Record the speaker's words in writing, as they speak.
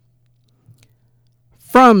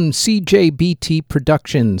From CJBT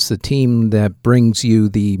Productions, the team that brings you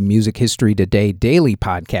the Music History Today Daily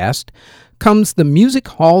podcast, comes the Music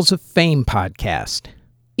Halls of Fame podcast.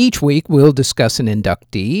 Each week, we'll discuss an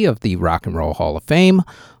inductee of the Rock and Roll Hall of Fame,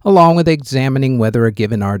 along with examining whether a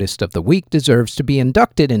given artist of the week deserves to be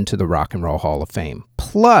inducted into the Rock and Roll Hall of Fame.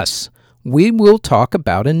 Plus, we will talk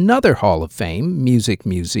about another Hall of Fame, Music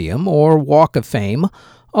Museum, or Walk of Fame,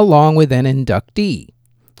 along with an inductee.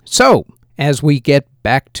 So, as we get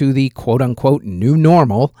back to the quote-unquote new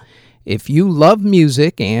normal, if you love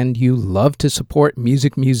music and you love to support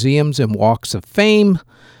music museums and walks of fame,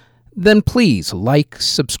 then please like,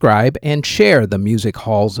 subscribe, and share the Music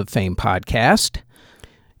Halls of Fame podcast.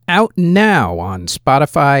 Out now on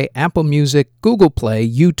Spotify, Apple Music, Google Play,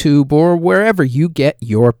 YouTube, or wherever you get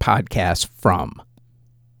your podcasts from.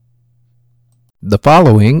 The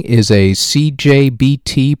following is a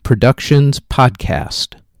CJBT Productions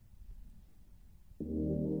podcast.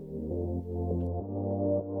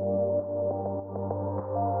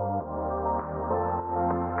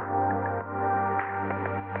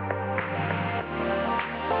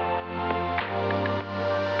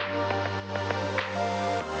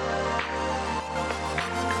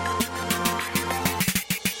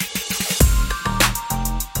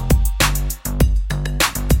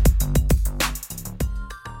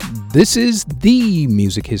 This is the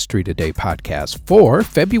Music History Today podcast for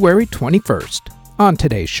February 21st. On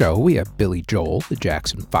today's show, we have Billy Joel, the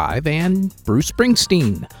Jackson 5, and Bruce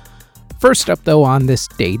Springsteen. First up, though, on this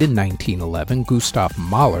date in 1911, Gustav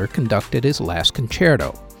Mahler conducted his last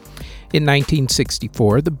concerto. In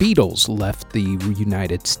 1964, the Beatles left the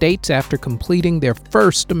United States after completing their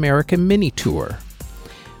first American mini-tour.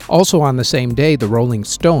 Also on the same day, the Rolling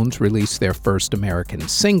Stones released their first American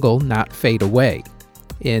single, Not Fade Away.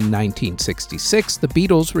 In 1966, the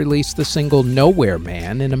Beatles released the single Nowhere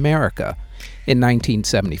Man in America. In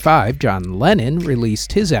 1975, John Lennon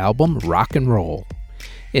released his album Rock and Roll.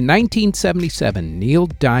 In 1977, Neil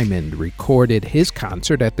Diamond recorded his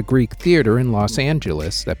concert at the Greek Theater in Los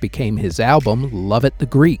Angeles that became his album Love It the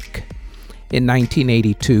Greek. In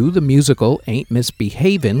 1982, the musical Ain't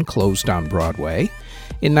Misbehavin' closed on Broadway.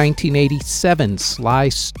 In 1987, Sly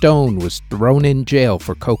Stone was thrown in jail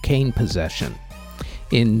for cocaine possession.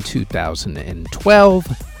 In 2012,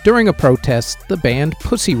 during a protest, the band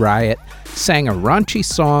Pussy Riot sang a raunchy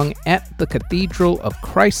song at the Cathedral of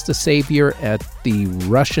Christ the Savior at the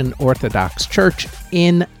Russian Orthodox Church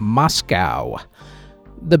in Moscow.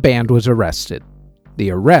 The band was arrested.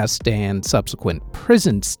 The arrest and subsequent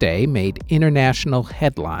prison stay made international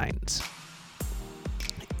headlines.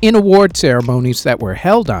 In award ceremonies that were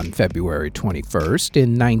held on February 21st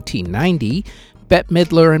in 1990, Bette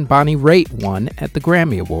Midler and Bonnie Raitt won at the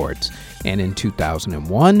Grammy Awards, and in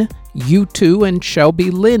 2001, U2 and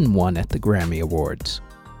Shelby Lynne won at the Grammy Awards.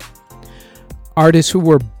 Artists who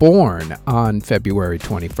were born on February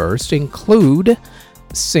 21st include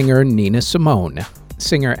singer Nina Simone,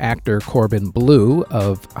 singer-actor Corbin Bleu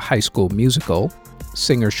of High School Musical,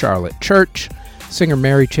 singer Charlotte Church, singer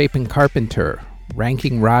Mary Chapin Carpenter,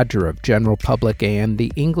 Ranking Roger of General Public and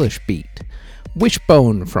The English Beat,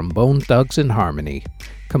 Wishbone from Bone Thugs-n-Harmony,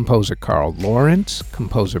 composer Carl Lawrence,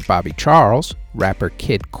 composer Bobby Charles, rapper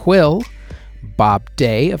Kid Quill, Bob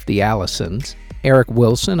Day of the Allisons, Eric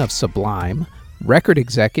Wilson of Sublime, record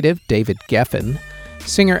executive David Geffen,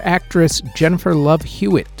 singer-actress Jennifer Love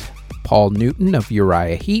Hewitt, Paul Newton of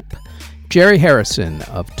Uriah Heep, Jerry Harrison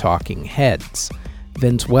of Talking Heads,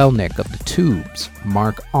 Vince Welnick of The Tubes,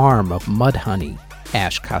 Mark Arm of Mudhoney,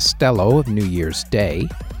 Ash Costello of New Year's Day,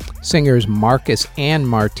 singers Marcus and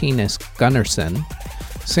Martinez Gunnarsson,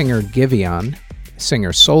 singer Giveon,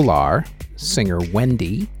 singer Solar, singer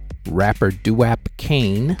Wendy, rapper Duap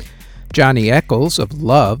Kane, Johnny Eccles of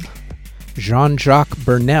Love, Jean-Jacques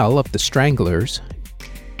Burnel of The Stranglers,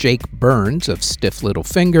 Jake Burns of Stiff Little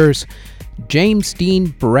Fingers, James Dean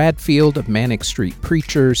Bradfield of Manic Street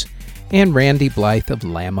Preachers, and Randy Blythe of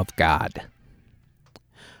Lamb of God.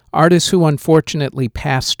 Artists who unfortunately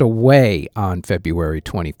passed away on February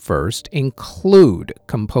 21st include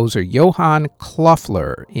composer Johann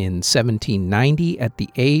Kloeffler in 1790 at the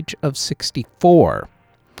age of 64.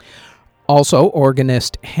 Also,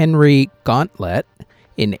 organist Henry Gauntlet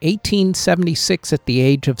in 1876 at the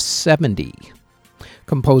age of 70.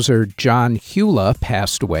 Composer John Hula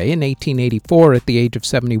passed away in 1884 at the age of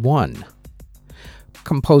 71.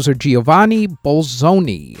 Composer Giovanni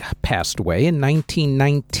Bolzoni passed away in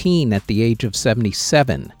 1919 at the age of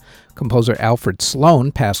 77. Composer Alfred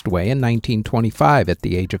Sloan passed away in 1925 at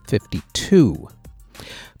the age of 52.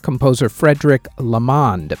 Composer Frederick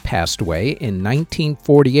Lamond passed away in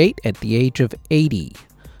 1948 at the age of 80.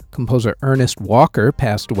 Composer Ernest Walker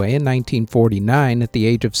passed away in 1949 at the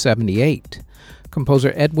age of 78.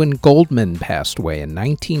 Composer Edwin Goldman passed away in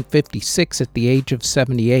 1956 at the age of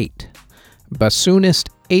 78. Bassoonist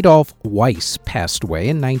Adolph Weiss passed away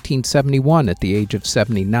in 1971 at the age of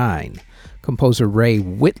 79. Composer Ray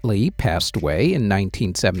Whitley passed away in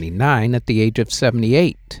 1979 at the age of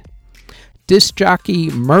 78. Disc jockey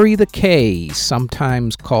Murray the K,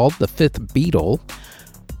 sometimes called the Fifth Beatle,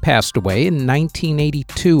 passed away in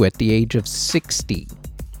 1982 at the age of 60.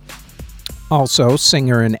 Also,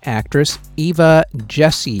 singer and actress Eva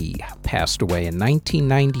Jesse passed away in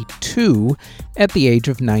 1992 at the age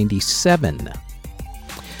of 97.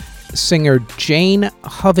 Singer Jane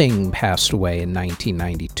Hoving passed away in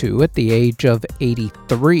 1992 at the age of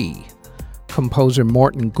 83. Composer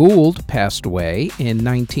Morton Gould passed away in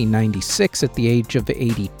 1996 at the age of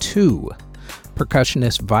 82.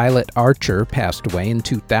 Percussionist Violet Archer passed away in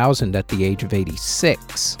 2000 at the age of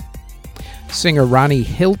 86. Singer Ronnie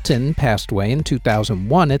Hilton passed away in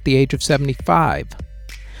 2001 at the age of 75.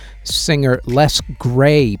 Singer Les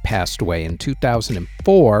Gray passed away in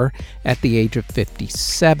 2004 at the age of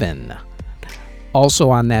 57. Also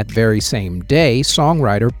on that very same day,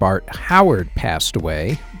 songwriter Bart Howard passed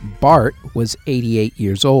away. Bart was 88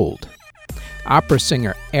 years old. Opera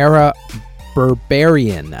singer Era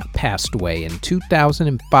Berberian passed away in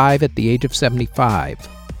 2005 at the age of 75.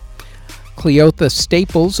 Cleotha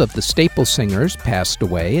Staples of the Staple Singers passed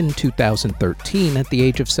away in 2013 at the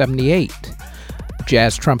age of 78.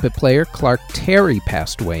 Jazz trumpet player Clark Terry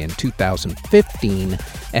passed away in 2015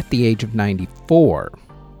 at the age of 94.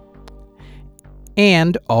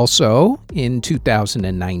 And also in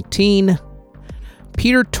 2019,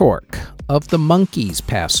 Peter Tork of the Monkees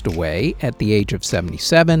passed away at the age of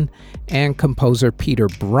 77, and composer Peter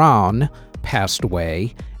Brown passed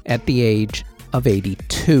away at the age of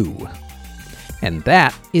 82. And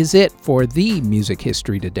that is it for the Music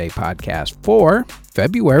History Today podcast for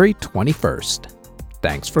February 21st.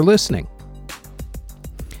 Thanks for listening.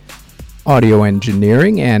 Audio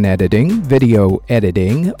engineering and editing, video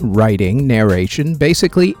editing, writing, narration,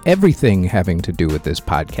 basically everything having to do with this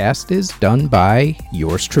podcast is done by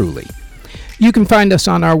yours truly. You can find us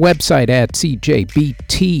on our website at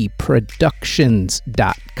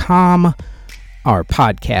cjbtproductions.com. Our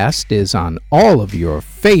podcast is on all of your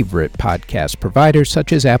favorite podcast providers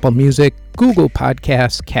such as Apple Music, Google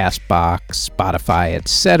Podcasts, CastBox, Spotify,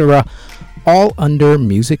 etc., all under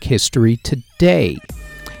Music History Today.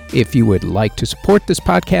 If you would like to support this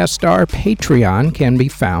podcast, our Patreon can be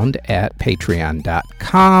found at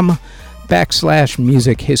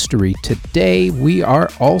patreon.com/Music History Today. We are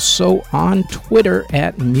also on Twitter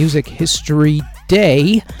at Music History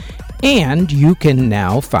Day. And you can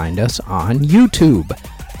now find us on YouTube.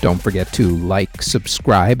 Don't forget to like,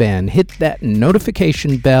 subscribe, and hit that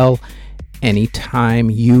notification bell anytime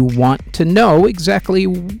you want to know exactly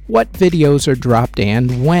what videos are dropped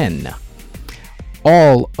and when.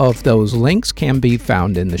 All of those links can be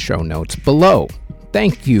found in the show notes below.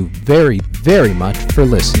 Thank you very, very much for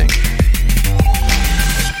listening.